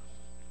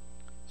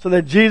 so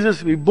that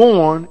Jesus would be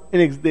born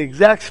in the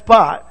exact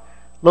spot,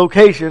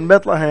 location,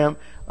 Bethlehem,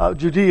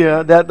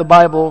 Judea, that the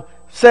Bible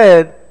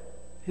said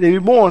he'd be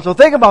born. So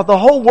think about the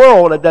whole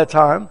world at that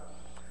time.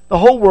 The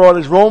whole world,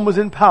 as Rome was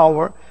in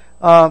power,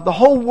 the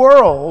whole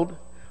world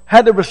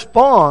had to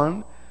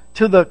respond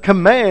to the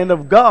command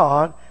of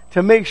God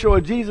to make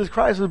sure Jesus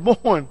Christ was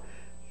born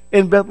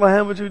in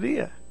Bethlehem of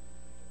Judea.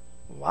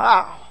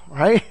 Wow.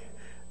 right?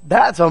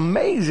 That's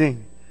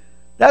amazing.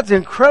 That's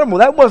incredible.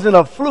 That wasn't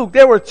a fluke.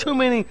 There were too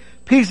many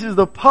pieces of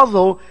the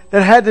puzzle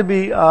that had to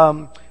be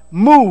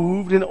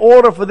moved in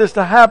order for this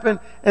to happen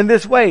in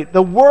this way.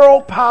 The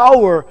world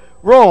power,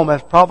 Rome,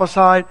 as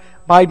prophesied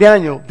by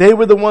Daniel, they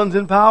were the ones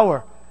in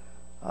power.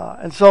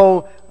 And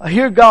so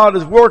here God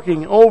is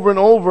working over and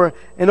over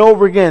and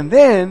over again.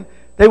 Then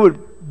they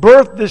would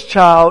birth this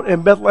child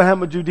in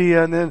Bethlehem of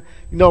Judea, and then,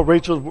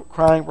 Rachel's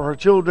crying for her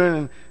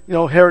children,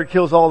 and, Herod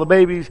kills all the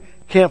babies,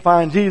 can't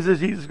find Jesus.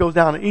 Jesus goes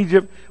down to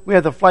Egypt. We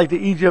have to flight to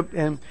Egypt,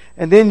 and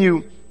then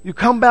you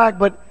come back,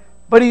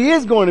 but he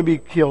is going to be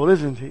killed,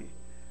 isn't he?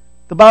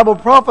 The Bible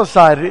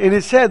prophesied it, and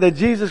it said that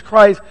Jesus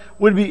Christ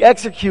would be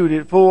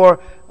executed for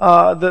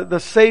the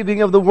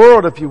saving of the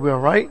world, if you will,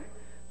 right?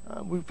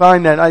 We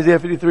find that in Isaiah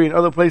 53 and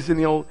other places in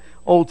the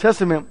Old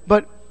Testament.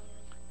 But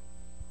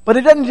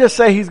it doesn't just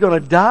say he's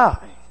going to die.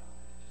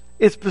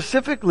 It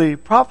specifically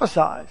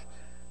prophesies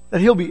that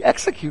he'll be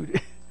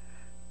executed,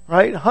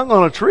 right? Hung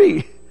on a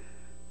tree.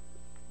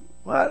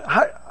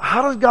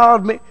 How does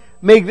God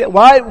make that?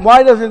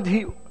 Why doesn't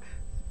he?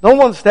 No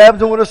one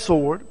stabs him with a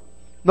sword.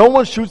 No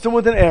one shoots him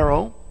with an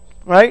arrow,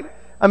 right?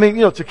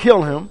 To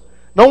kill him.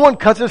 No one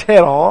cuts his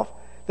head off.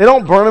 They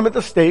don't burn him at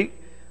the stake.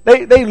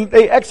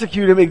 They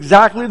execute him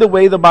exactly the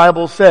way the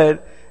Bible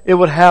said it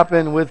would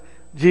happen with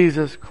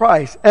Jesus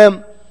Christ.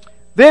 And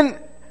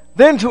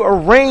then to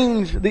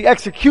arrange the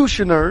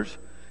executioners,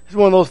 it's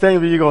one of those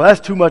things where you go, that's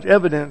too much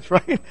evidence,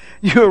 right?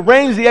 You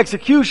arrange the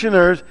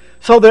executioners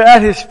so they're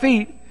at his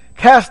feet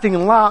casting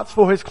lots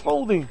for his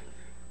clothing.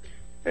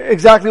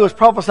 Exactly what's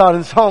prophesied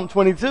in Psalm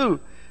 22,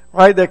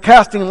 right? They're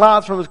casting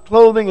lots from his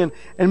clothing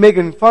and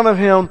making fun of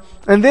him.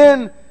 And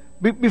then,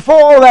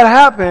 before all that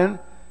happened,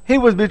 he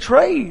was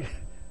betrayed.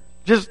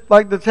 Just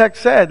like the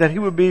text said, that he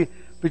would be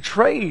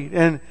betrayed.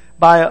 And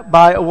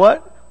by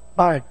what?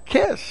 By a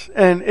kiss.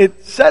 And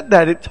it said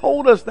that. It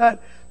told us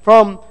that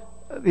from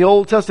the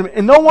Old Testament.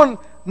 And no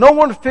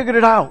one figured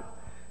it out.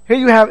 Here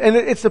you have, and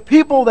it's the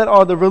people that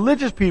are the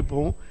religious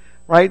people,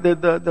 right?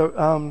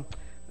 The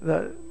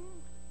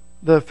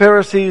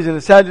Pharisees and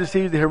the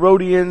Sadducees, the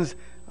Herodians,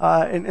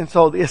 and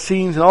so the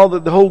Essenes and all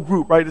the whole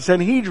group, right? The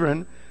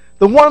Sanhedrin,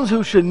 the ones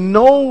who should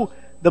know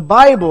the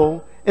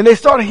Bible, and they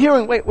start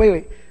hearing,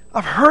 wait,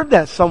 I've heard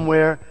that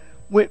somewhere.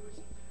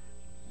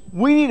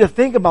 We need to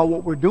think about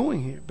what we're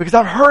doing here. Because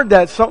I've heard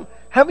that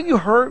haven't you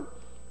heard?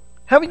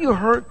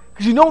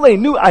 Because they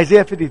knew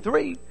Isaiah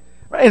 53.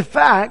 Right? In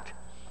fact,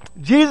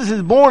 Jesus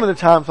is born at the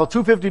time, so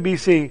 250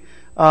 BC.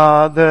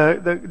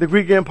 The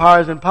Greek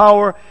Empire is in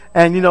power,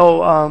 and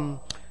the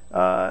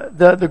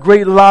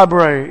great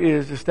library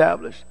is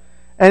established.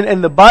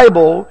 And the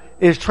Bible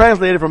is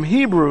translated from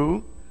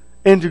Hebrew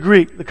into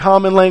Greek, the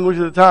common language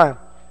of the time.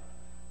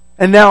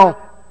 And now,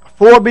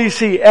 4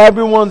 BC,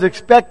 everyone's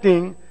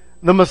expecting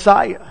the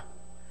Messiah,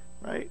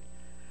 right?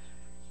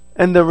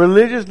 And the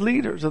religious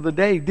leaders of the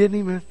day didn't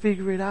even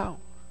figure it out.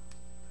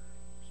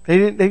 They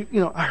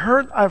didn't,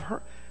 I've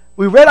heard,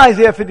 we read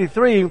Isaiah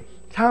 53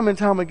 time and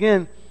time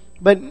again,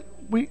 but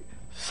we've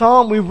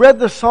read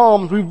the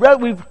Psalms, we've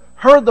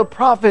heard the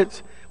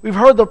prophets, we've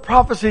heard the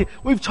prophecy,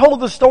 we've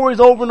told the stories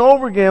over and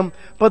over again,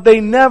 but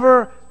they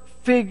never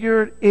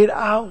figured it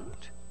out.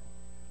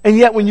 And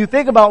yet when you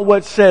think about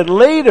what's said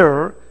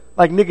later,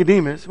 like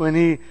Nicodemus, when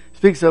he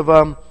speaks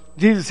of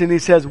Jesus and he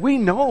says, we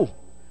know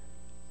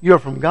you're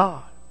from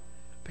God.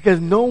 Because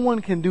no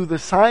one can do the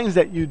signs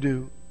that you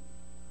do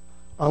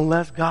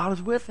unless God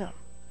is with him.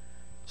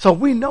 So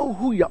we know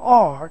who you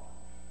are,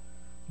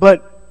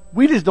 but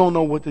we just don't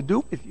know what to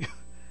do with you.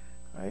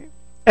 Right?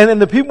 And then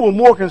the people were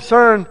more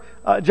concerned,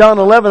 John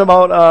 11,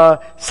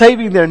 about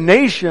saving their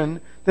nation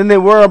than they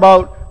were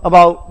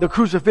about the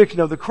crucifixion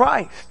of the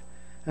Christ.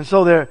 And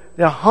so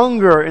their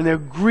hunger and their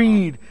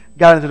greed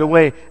got into the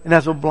way, and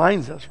that's what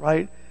blinds us,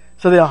 right?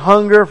 So their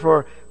hunger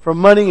for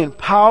money and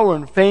power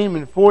and fame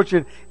and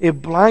fortune,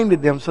 it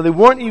blinded them. So they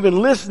weren't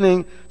even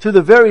listening to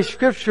the very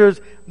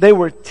scriptures they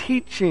were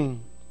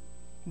teaching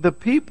the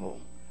people.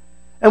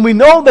 And we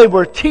know they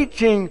were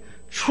teaching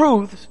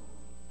truths,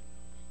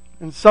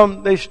 and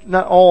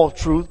not all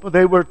truth, but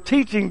they were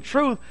teaching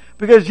truth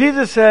because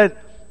Jesus said,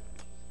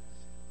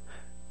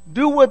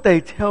 do what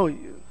they tell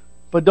you,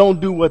 but don't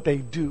do what they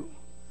do.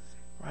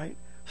 Right?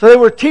 So they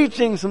were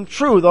teaching some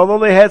truth, although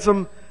they had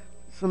some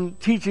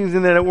teachings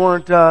in there that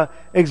weren't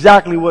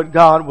exactly what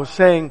God was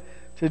saying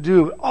to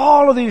do.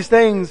 All of these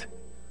things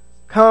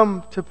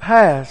come to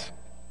pass,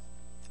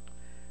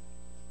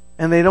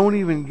 and they don't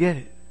even get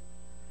it.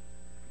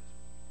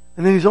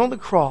 And then he's on the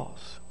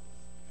cross,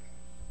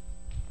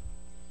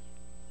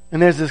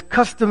 and there's this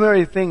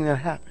customary thing that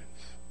happens.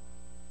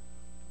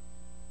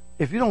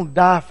 If you don't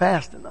die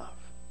fast enough,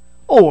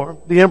 or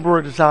the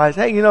emperor decides,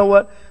 hey, you know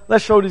what?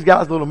 Let's show these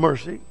guys a little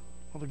mercy,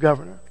 or the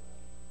governor.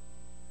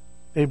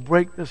 They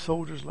break the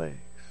soldier's legs.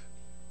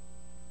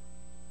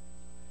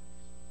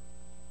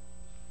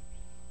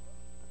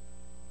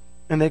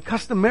 And they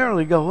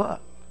customarily go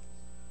up.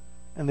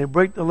 And they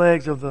break the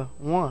legs of the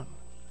one.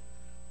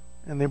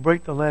 And they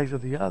break the legs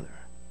of the other.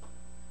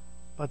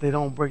 But they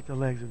don't break the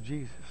legs of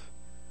Jesus.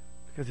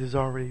 because he's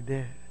already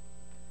dead.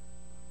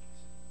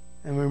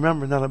 And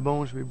remember, not a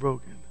bone should be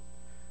broken.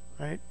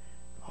 Right?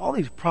 All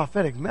these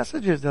prophetic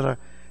messages that are,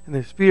 and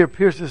the spear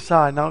pierced his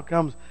side, now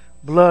comes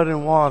blood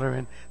and water,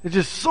 and there's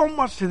just so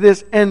much to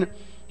this, and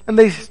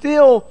they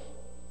still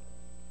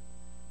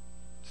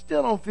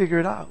don't figure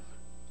it out.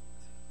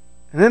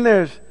 And then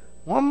there's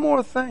one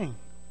more thing.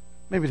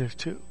 Maybe there's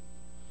two.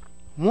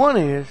 One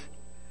is,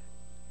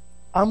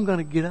 I'm going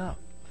to get up.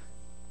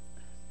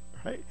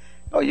 Right?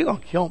 Oh, you're going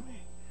to kill me.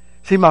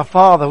 See, my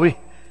father,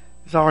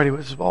 this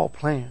is all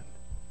planned.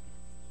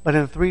 But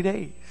in 3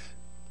 days,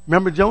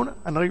 remember Jonah?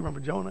 I know you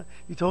remember Jonah.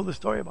 You told the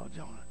story about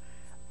Jonah.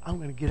 I'm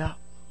going to get up.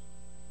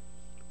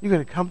 You're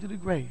going to come to the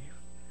grave,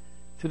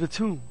 to the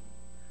tomb.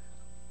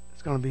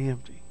 It's going to be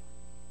empty.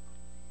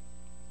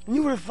 And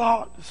you would have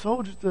thought the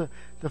soldiers,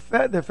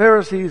 the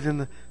Pharisees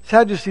and the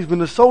Sadducees, when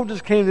the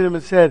soldiers came to them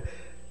and said,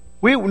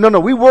 we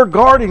were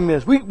guarding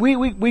this. We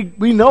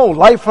know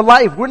life for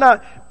life.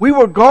 We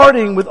were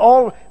guarding with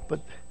all,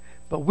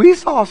 but we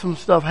saw some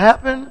stuff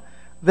happen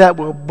that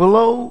will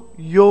blow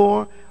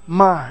your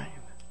mind.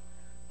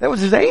 There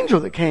was this angel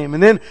that came,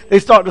 and then they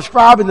start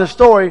describing the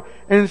story,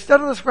 and instead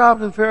of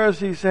describing the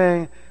Pharisees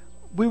saying,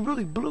 we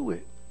really blew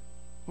it,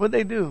 what'd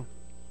they do?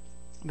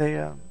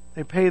 They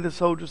paid the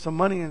soldiers some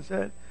money and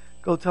said,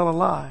 go tell a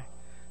lie.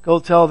 Go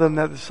tell them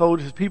that the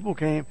soldiers' people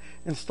came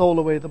and stole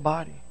away the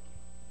body.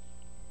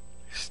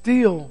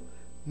 Still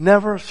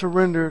never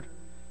surrendered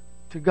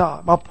to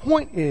God. My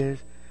point is,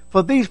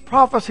 for these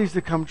prophecies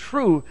to come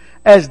true,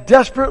 as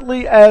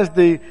desperately as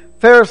the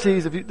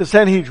Pharisees, the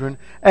Sanhedrin,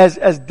 as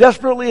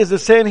desperately as the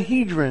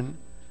Sanhedrin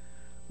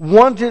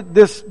wanted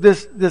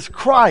this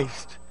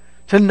Christ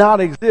to not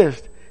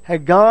exist,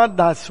 had God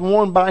not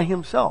sworn by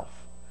himself,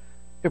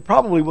 it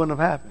probably wouldn't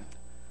have happened.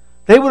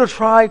 They would have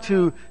tried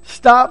to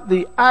stop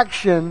the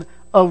action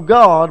of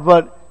God,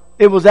 but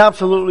it was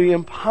absolutely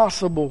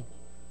impossible.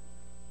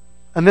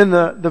 And then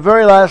the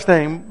very last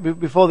thing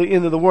before the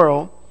end of the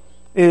world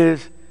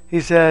is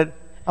he said,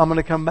 I'm going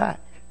to come back.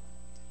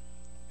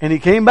 And he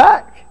came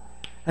back.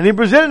 And he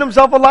presented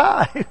himself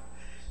alive.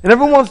 And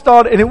everyone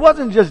started, and it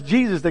wasn't just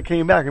Jesus that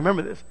came back.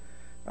 Remember this.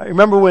 Right?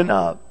 Remember when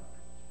the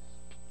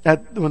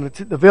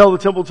veil of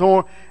the temple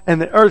tore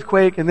and the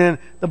earthquake, and then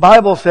the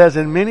Bible says,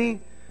 and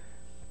many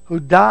who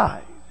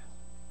died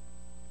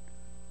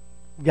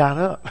got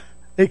up.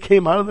 They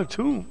came out of their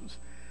tombs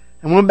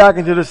and went back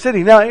into the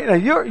city. Now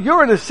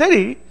you're in a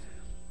city,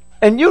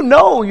 and you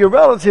know your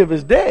relative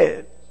is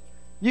dead.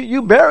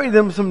 You buried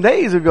them some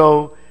days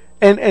ago,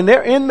 and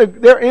they're in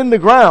the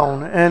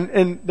ground,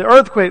 and the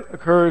earthquake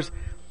occurs,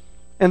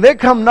 and they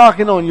come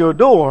knocking on your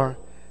door.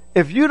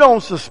 If you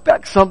don't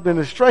suspect something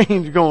is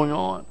strange going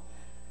on,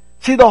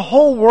 see, the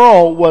whole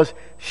world was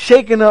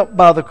shaken up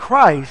by the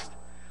Christ.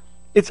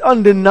 It's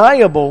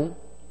undeniable.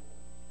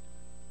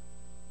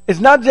 It's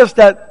not just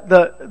that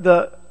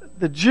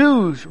the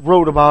Jews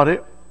wrote about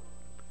it,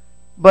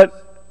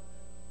 but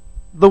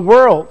the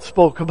world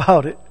spoke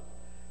about it.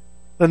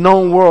 The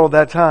known world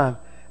that time.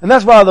 And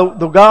that's why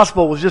the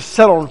gospel was just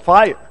set on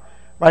fire.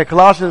 Right?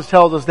 Colossians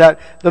tells us that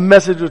the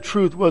message of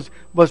truth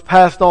was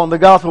passed on. The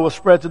gospel was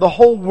spread to the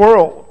whole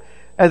world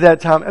at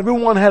that time.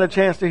 Everyone had a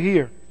chance to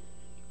hear.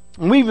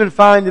 And we even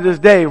find to this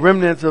day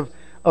remnants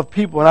of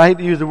people, and I hate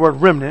to use the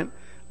word remnant,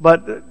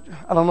 but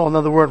I don't know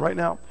another word right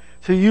now.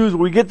 To use,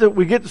 we get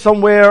to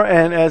somewhere,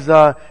 and as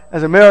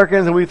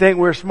Americans, and we think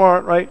we're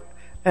smart, right?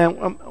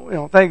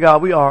 And thank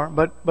God we are,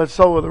 but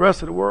so are the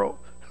rest of the world,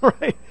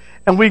 right?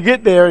 And we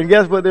get there, and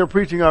guess what they're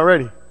preaching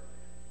already?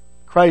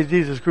 Christ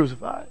Jesus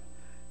crucified.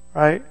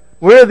 Right?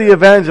 We're the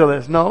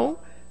evangelists. No.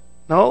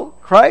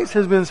 Christ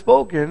has been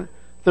spoken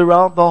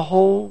throughout the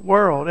whole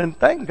world. And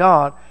thank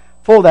God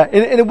for that.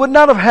 And it would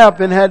not have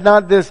happened had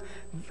not this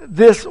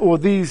or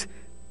these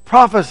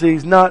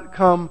prophecies not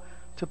come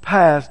to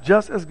pass,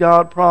 just as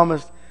God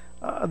promised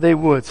they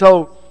would.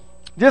 So,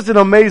 just an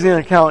amazing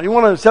account. You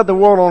want to set the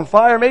world on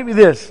fire? Maybe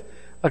this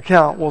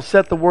account will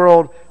set the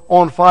world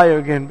on fire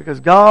again, because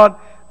God,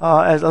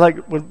 as I like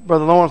what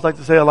Brother Lawrence likes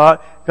to say a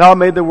lot, God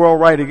made the world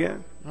right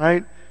again,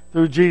 right?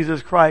 Through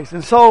Jesus Christ.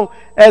 And so,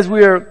 as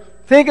we're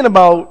thinking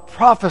about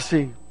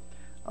prophecy,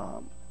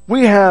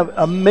 we have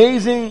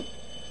amazing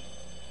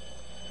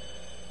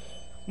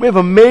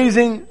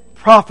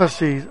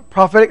prophecies,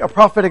 a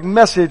prophetic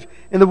message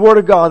in the Word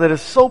of God that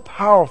is so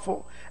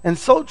powerful and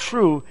so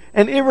true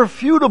and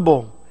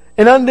irrefutable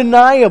and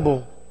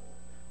undeniable.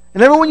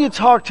 And everyone you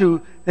talk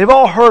to, they've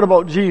all heard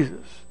about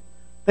Jesus.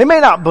 They may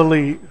not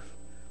believe,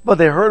 but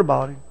they heard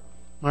about Him,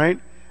 right?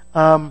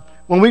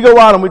 When we go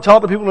out and we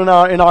talk to people in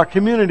our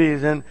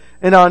communities and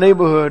in our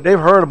neighborhood, they've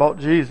heard about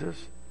Jesus.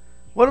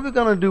 What are we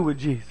going to do with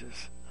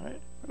Jesus? Right?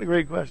 What a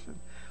great question.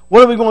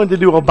 What are we going to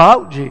do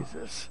about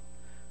Jesus?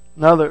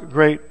 Another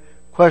great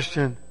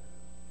question.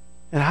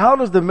 And how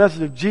does the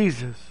message of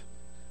Jesus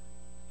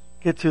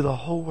get to the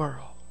whole world?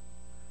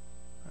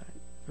 Right?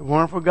 If it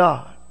weren't for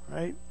God,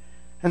 right?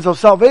 And so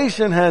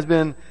salvation has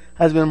been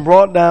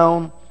brought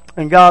down,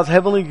 and God's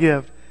heavenly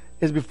gift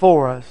is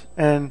before us,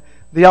 and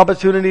the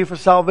opportunity for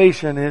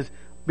salvation is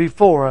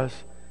before us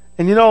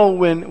And you know,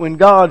 when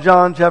God,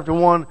 John chapter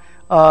 1,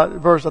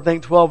 verse I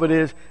think 12 it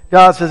is,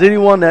 God says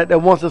anyone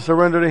that wants to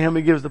surrender to Him,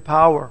 He gives the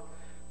power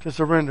to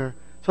surrender.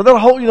 So that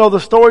whole, the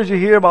stories you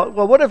hear about,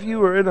 well, what if you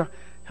were in a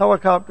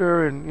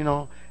helicopter and,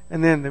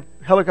 and then the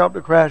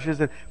helicopter crashes,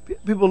 and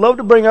people love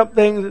to bring up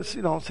things,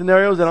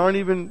 scenarios that aren't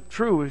even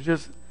true. It's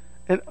just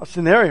a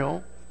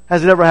scenario.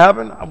 Has it ever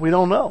happened? We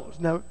don't know.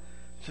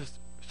 It's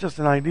just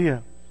an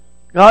idea.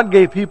 God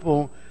gave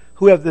people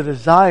who have the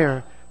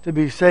desire to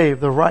be saved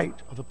the right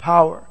or the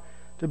power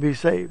to be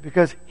saved,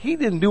 because He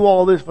didn't do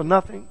all this for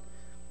nothing.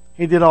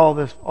 He did all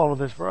of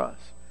this for us.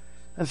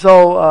 And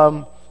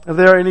so, if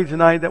there are any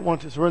tonight that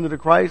want to surrender to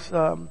Christ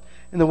in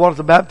the waters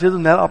of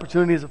baptism, that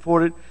opportunity is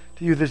afforded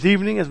to you this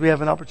evening, as we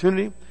have an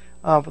opportunity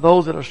for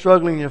those that are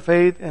struggling in your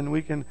faith, and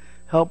we can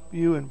help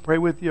you and pray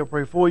with you or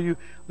pray for you.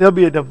 There'll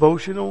be a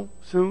devotional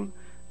soon,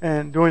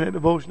 and during that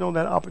devotional,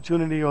 that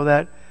opportunity or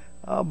that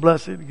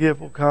blessed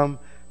gift will come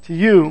to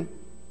you.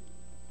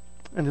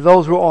 And to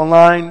those who are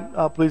online,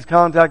 please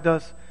contact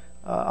us.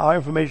 Our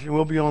information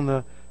will be on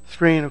the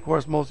screen. Of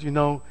course, most of you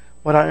know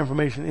what our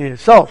information is.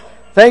 So,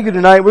 thank you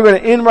tonight. We're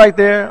going to end right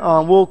there.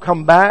 We'll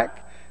come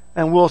back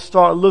and we'll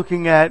start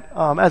looking at,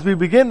 as we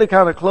begin to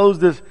kind of close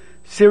this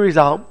series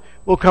out,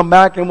 we'll come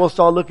back and we'll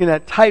start looking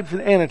at types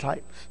and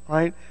antitypes,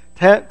 right?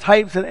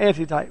 Types and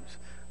antitypes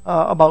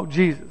about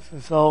Jesus.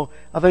 And so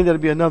I think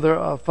that'll be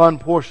another fun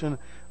portion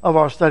of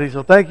our study.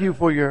 So thank you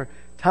for your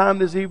time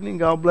this evening.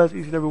 God bless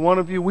each and every one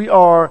of you. We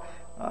are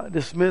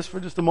dismissed for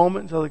just a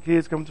moment until the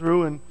kids come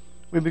through and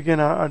we begin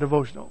our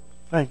devotional.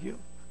 Thank you.